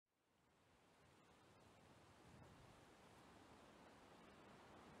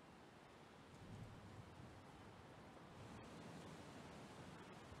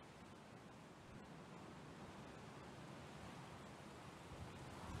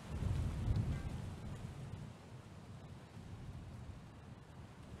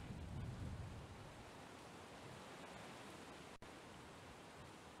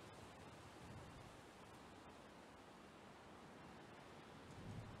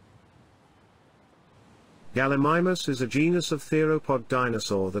Gallimimus is a genus of theropod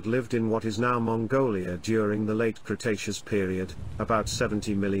dinosaur that lived in what is now Mongolia during the late Cretaceous period, about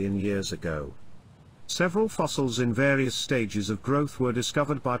 70 million years ago. Several fossils in various stages of growth were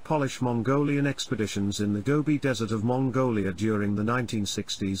discovered by Polish Mongolian expeditions in the Gobi Desert of Mongolia during the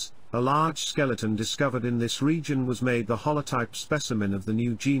 1960s. A large skeleton discovered in this region was made the holotype specimen of the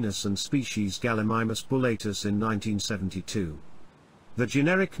new genus and species Gallimimus bullatus in 1972. The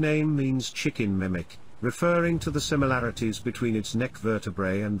generic name means chicken mimic, referring to the similarities between its neck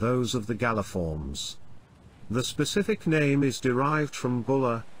vertebrae and those of the galliforms. The specific name is derived from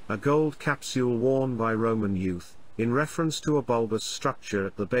bulla, a gold capsule worn by Roman youth, in reference to a bulbous structure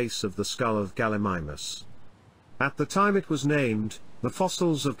at the base of the skull of Gallimimus. At the time it was named, the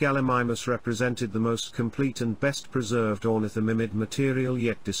fossils of Gallimimus represented the most complete and best preserved ornithomimid material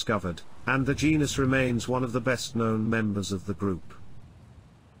yet discovered, and the genus remains one of the best known members of the group.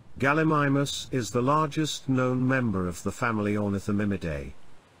 Gallimimus is the largest known member of the family Ornithomimidae.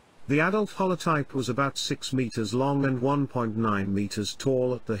 The adult holotype was about 6 meters long and 1.9 meters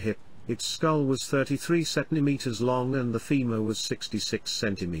tall at the hip. Its skull was 33 centimeters long and the femur was 66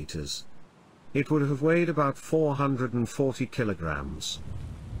 centimeters. It would have weighed about 440 kilograms.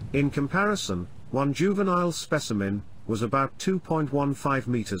 In comparison, one juvenile specimen was about 2.15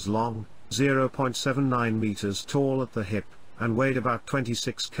 meters long, 0.79 meters tall at the hip, and weighed about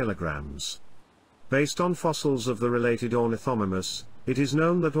 26 kilograms. Based on fossils of the related Ornithomimus, it is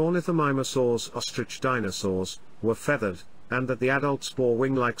known that Ornithomimosaurs, ostrich dinosaurs, were feathered, and that the adults bore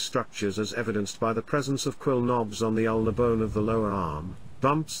wing-like structures as evidenced by the presence of quill knobs on the ulnar bone of the lower arm,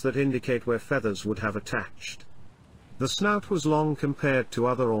 bumps that indicate where feathers would have attached. The snout was long compared to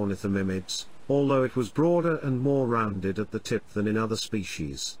other ornithomimids, although it was broader and more rounded at the tip than in other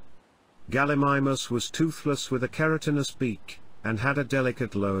species. Gallimimus was toothless with a keratinous beak, and had a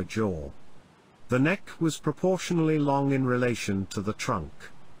delicate lower jaw. The neck was proportionally long in relation to the trunk.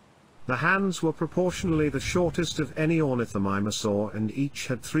 The hands were proportionally the shortest of any ornithomimosaur and each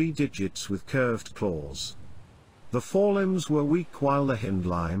had 3 digits with curved claws. The forelimbs were weak while the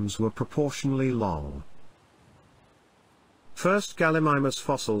hindlimbs were proportionally long. First Gallimimus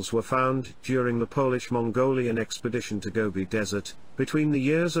fossils were found during the Polish-Mongolian expedition to Gobi Desert, between the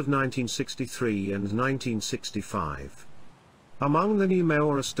years of 1963 and 1965. Among the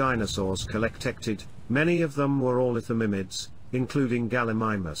numerous dinosaurs collected, many of them were ornithomimids, including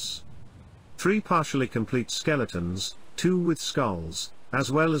Gallimimus. 3 partially complete skeletons, 2 with skulls,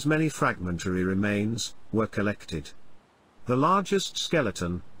 as well as many fragmentary remains, were collected. The largest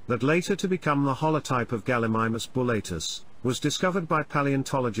skeleton, that later to become the holotype of Gallimimus bullatus, was discovered by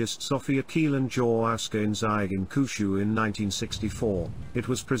paleontologist Sofia Kielan-Jaworska in Ziegenkushu in 1964. It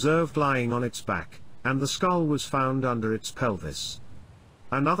was preserved lying on its back, and the skull was found under its pelvis.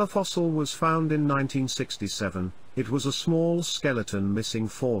 Another fossil was found in 1967, it was a small skeleton missing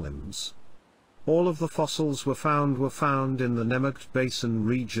forelimbs. All of the fossils were found in the Nemegt Basin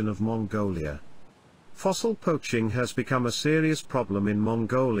region of Mongolia. Fossil poaching has become a serious problem in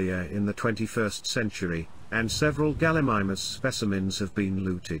Mongolia in the 21st century, and several Gallimimus specimens have been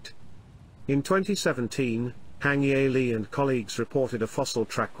looted. In 2017, Hang Ye Li and colleagues reported a fossil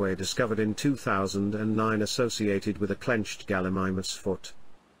trackway discovered in 2009 associated with a clenched Gallimimus foot.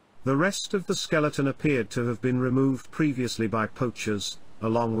 The rest of the skeleton appeared to have been removed previously by poachers,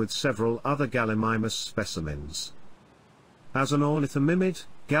 along with several other Gallimimus specimens. As an ornithomimid,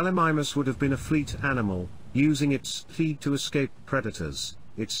 Gallimimus would have been a fleet animal, using its speed to escape predators.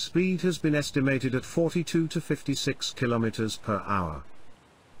 Its speed has been estimated at 42 to 56 kilometers per hour.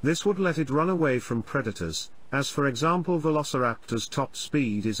 This would let it run away from predators, as for example Velociraptor's top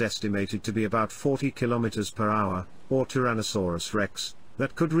speed is estimated to be about 40 kilometers per hour, or Tyrannosaurus rex,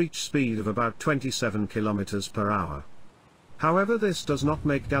 that could reach speed of about 27 kilometers per hour. However, this does not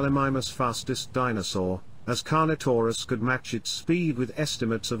make Gallimimus fastest dinosaur, as Carnotaurus could match its speed with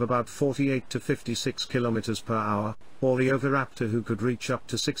estimates of about 48 to 56 km per hour, or the Oviraptor, who could reach up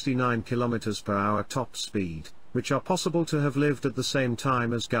to 69 km per hour top speed, which are possible to have lived at the same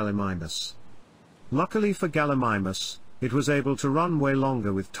time as Gallimimus. Luckily for Gallimimus, it was able to run way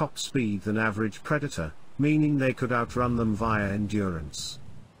longer with top speed than average predator, meaning they could outrun them via endurance.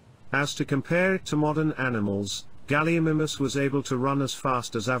 As to compare it to modern animals, Gallimimus was able to run as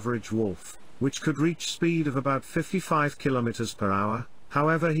fast as average wolf, which could reach speed of about 55 km per hour,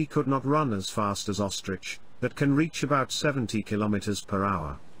 however he could not run as fast as ostrich, that can reach about 70 km per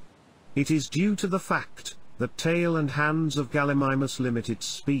hour. It is due to the fact that tail and hands of Gallimimus limit its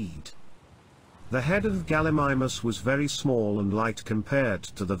speed. The head of Gallimimus was very small and light compared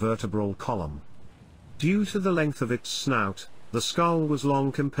to the vertebral column. Due to the length of its snout, the skull was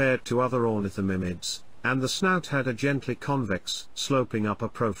long compared to other ornithomimids, and the snout had a gently convex, sloping upper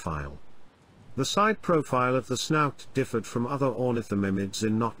profile. The side profile of the snout differed from other ornithomimids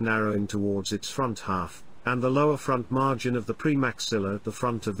in not narrowing towards its front half, and the lower front margin of the premaxilla at the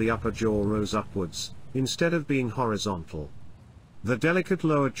front of the upper jaw rose upwards, instead of being horizontal. The delicate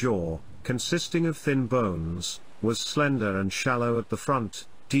lower jaw, consisting of thin bones, was slender and shallow at the front,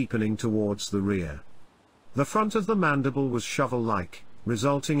 deepening towards the rear. The front of the mandible was shovel-like,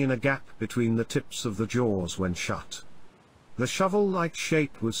 resulting in a gap between the tips of the jaws when shut. The shovel-like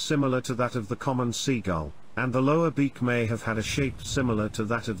shape was similar to that of the common seagull, and the lower beak may have had a shape similar to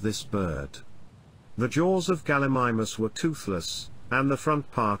that of this bird. The jaws of Gallimimus were toothless, and the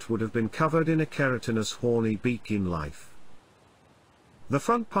front part would have been covered in a keratinous horny beak in life. The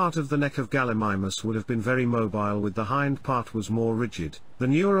front part of the neck of Gallimimus would have been very mobile, with the hind part was more rigid, the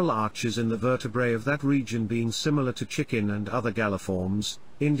neural arches in the vertebrae of that region being similar to chicken and other galliforms,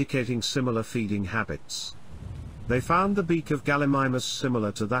 indicating similar feeding habits. They found the beak of Gallimimus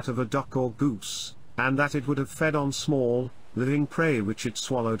similar to that of a duck or goose, and that it would have fed on small, living prey which it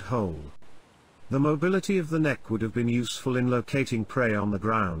swallowed whole. The mobility of the neck would have been useful in locating prey on the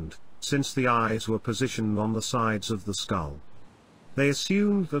ground, since the eyes were positioned on the sides of the skull. They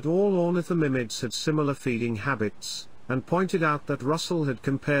assumed that all ornithomimids had similar feeding habits, and pointed out that Russell had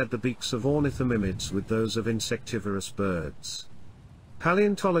compared the beaks of ornithomimids with those of insectivorous birds.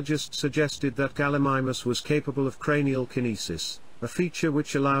 Paleontologists suggested that Gallimimus was capable of cranial kinesis, a feature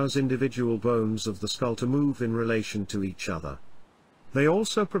which allows individual bones of the skull to move in relation to each other. They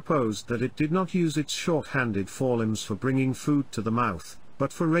also proposed that it did not use its short-handed forelimbs for bringing food to the mouth,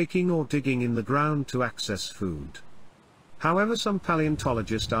 but for raking or digging in the ground to access food. However, some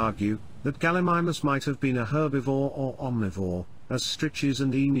paleontologists argue that Gallimimus might have been a herbivore or omnivore, as striches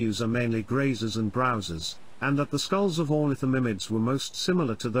and emus are mainly grazers and browsers, and that the skulls of ornithomimids were most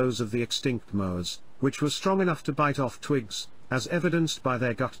similar to those of the extinct moas, which were strong enough to bite off twigs, as evidenced by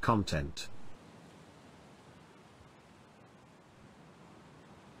their gut content.